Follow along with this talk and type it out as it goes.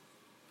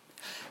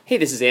Hey,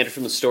 this is Andrew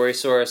from the Story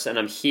Source, and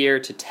I'm here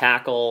to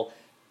tackle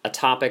a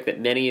topic that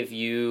many of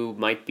you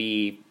might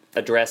be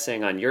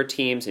addressing on your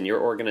teams and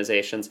your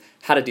organizations: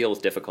 how to deal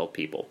with difficult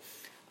people.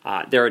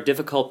 There are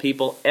difficult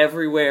people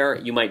everywhere.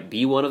 You might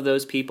be one of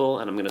those people,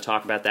 and I'm going to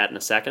talk about that in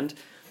a second.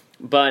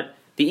 But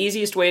the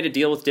easiest way to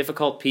deal with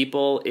difficult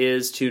people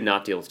is to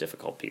not deal with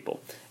difficult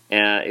people.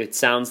 It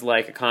sounds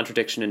like a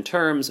contradiction in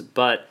terms,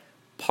 but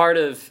part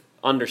of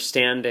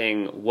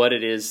understanding what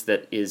it is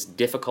that is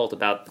difficult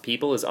about the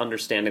people is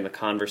understanding the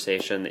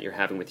conversation that you're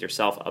having with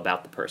yourself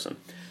about the person.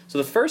 So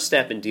the first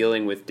step in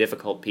dealing with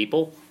difficult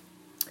people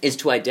is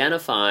to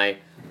identify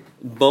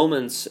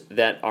moments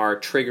that are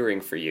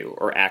triggering for you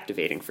or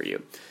activating for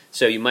you.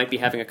 So you might be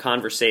having a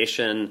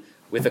conversation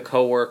with a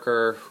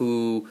coworker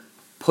who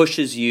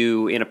pushes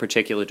you in a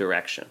particular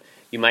direction.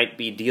 You might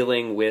be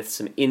dealing with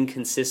some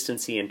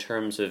inconsistency in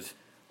terms of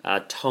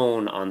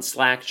tone on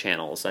Slack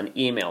channels, on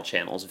email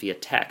channels, via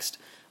text.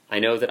 I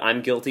know that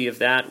I'm guilty of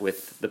that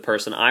with the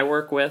person I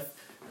work with,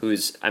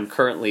 I'm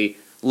currently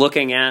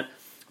looking at.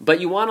 But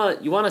you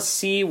wanna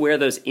see where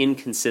those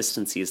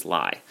inconsistencies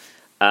lie,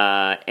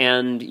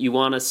 and you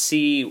wanna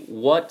see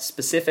what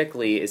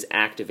specifically is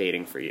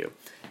activating for you.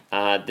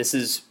 This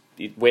is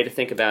the way to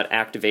think about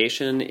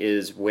activation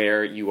is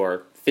where you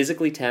are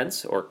physically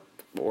tense or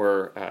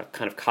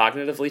kind of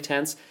cognitively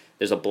tense.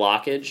 There's a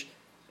blockage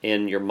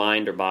in your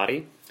mind or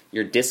body.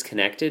 You're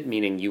disconnected,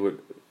 meaning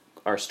you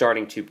are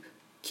starting to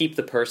keep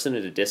the person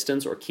at a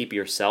distance or keep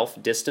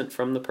yourself distant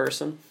from the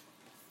person.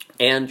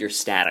 And you're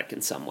static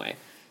in some way.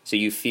 So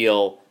you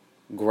feel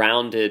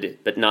grounded,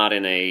 but not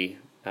in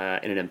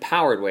an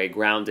empowered way,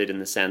 grounded in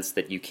the sense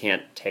that you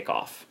can't take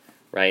off,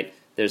 right?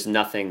 There's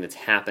nothing that's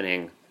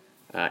happening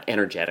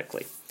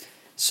energetically.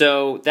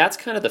 So that's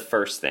kind of the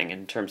first thing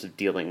in terms of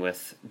dealing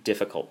with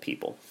difficult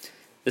people.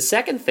 The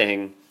second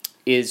thing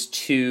is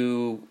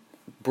to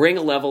bring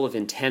a level of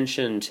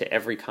intention to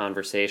every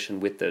conversation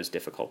with those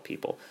difficult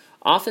people.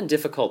 Often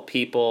difficult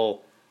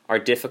people are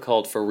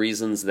difficult for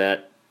reasons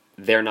that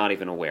they're not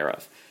even aware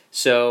of.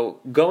 So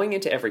going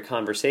into every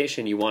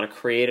conversation, you want to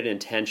create an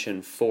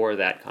intention for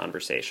that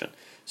conversation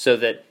so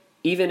that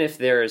even if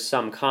there is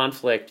some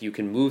conflict, you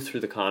can move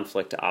through the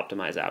conflict to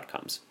optimize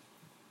outcomes.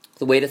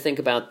 The way to think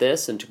about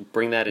this and to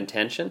bring that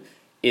intention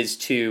is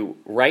to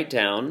write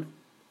down,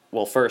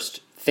 well,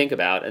 first think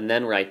about and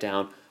then write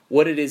down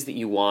what it is that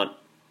you want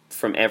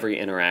from every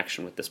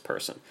interaction with this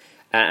person.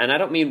 And I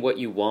don't mean what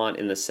you want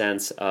in the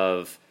sense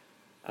of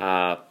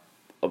a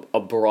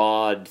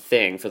broad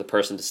thing for the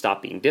person to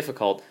stop being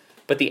difficult,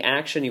 but the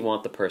action you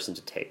want the person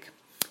to take.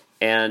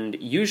 And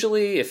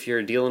usually if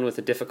you're dealing with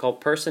a difficult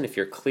person, if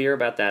you're clear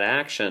about that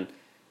action,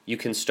 you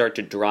can start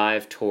to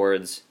drive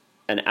towards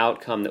an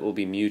outcome that will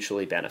be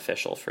mutually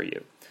beneficial for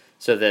you.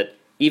 So that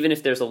even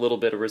if there's a little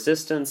bit of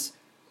resistance,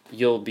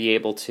 you'll be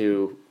able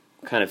to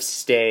kind of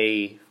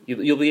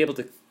you'll be able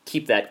to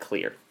keep that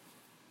clear.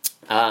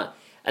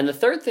 And the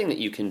third thing that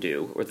you can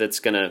do, or that's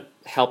going to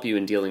help you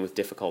in dealing with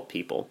difficult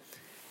people,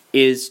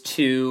 is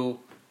to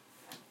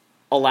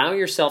allow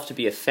yourself to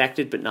be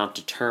affected but not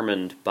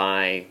determined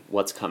by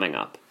what's coming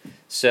up.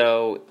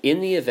 So in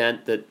the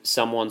event that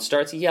someone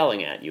starts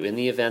yelling at you, in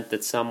the event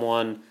that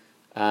someone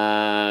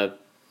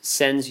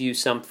sends you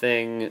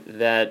something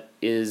that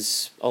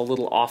is a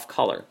little off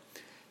color,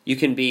 you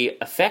can be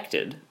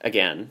affected,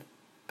 again,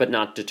 but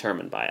not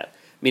determined by it.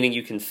 Meaning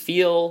you can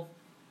feel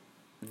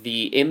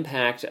the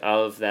impact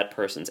of that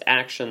person's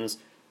actions,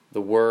 the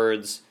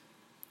words,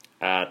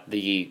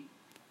 the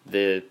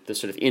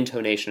sort of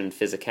intonation and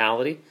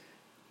physicality,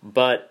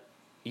 but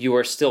you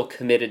are still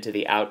committed to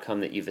the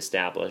outcome that you've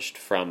established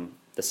from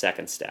the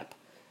second step.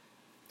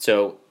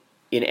 So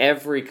in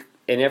every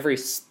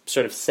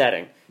sort of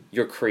setting,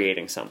 you're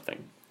creating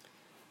something.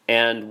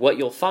 And what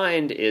you'll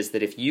find is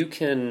that if you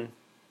can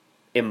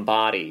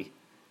embody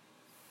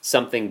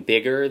something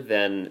bigger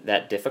than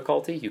that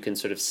difficulty, you can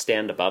sort of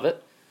stand above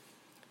it,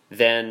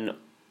 then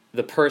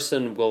the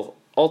person will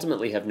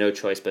ultimately have no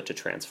choice but to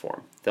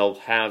transform. They'll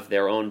have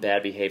their own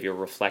bad behavior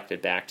reflected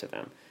back to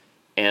them,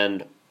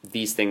 and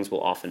these things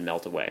will often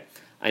melt away.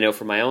 I know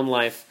from my own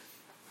life,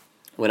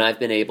 when I've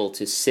been able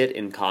to sit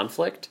in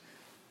conflict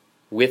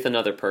with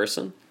another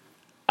person,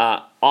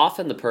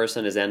 often the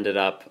person has ended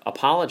up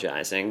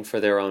apologizing for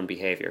their own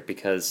behavior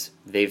because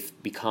they've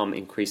become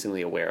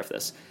increasingly aware of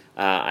this.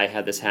 I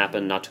had this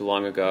happen not too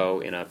long ago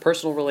in a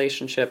personal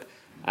relationship.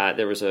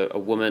 There was a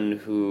woman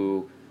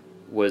who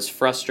was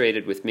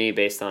frustrated with me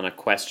based on a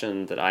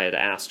question that I had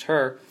asked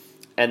her,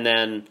 and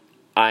then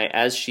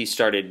as she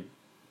started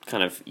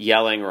kind of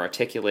yelling or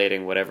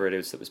articulating whatever it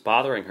is that was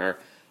bothering her,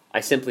 I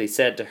simply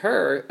said to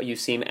her, "You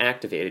seem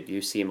activated,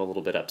 you seem a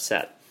little bit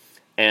upset."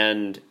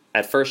 And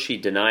at first she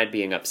denied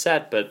being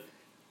upset, but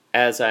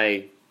as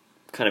I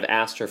kind of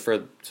asked her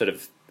for sort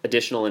of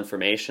additional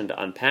information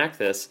to unpack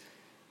this,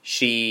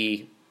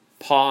 she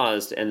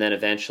paused and then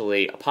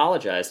eventually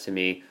apologized to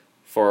me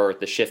for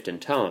the shift in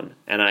tone.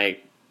 And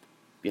I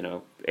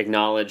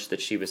acknowledged that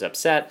she was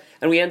upset,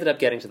 and we ended up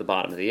getting to the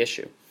bottom of the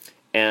issue.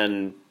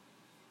 And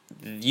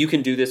you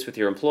can do this with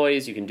your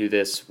employees, you can do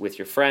this with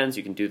your friends,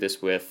 you can do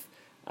this with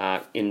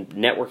in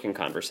networking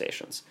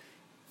conversations.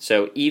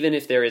 So even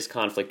if there is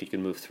conflict, you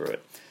can move through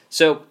it.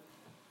 So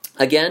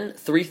again,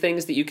 3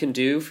 things that you can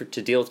do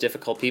to deal with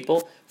difficult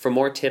people. For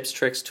more tips,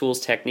 tricks, tools,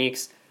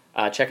 techniques,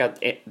 check out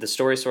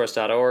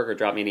thestorysource.org or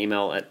drop me an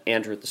email at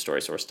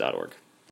andrew@thestorysource.org.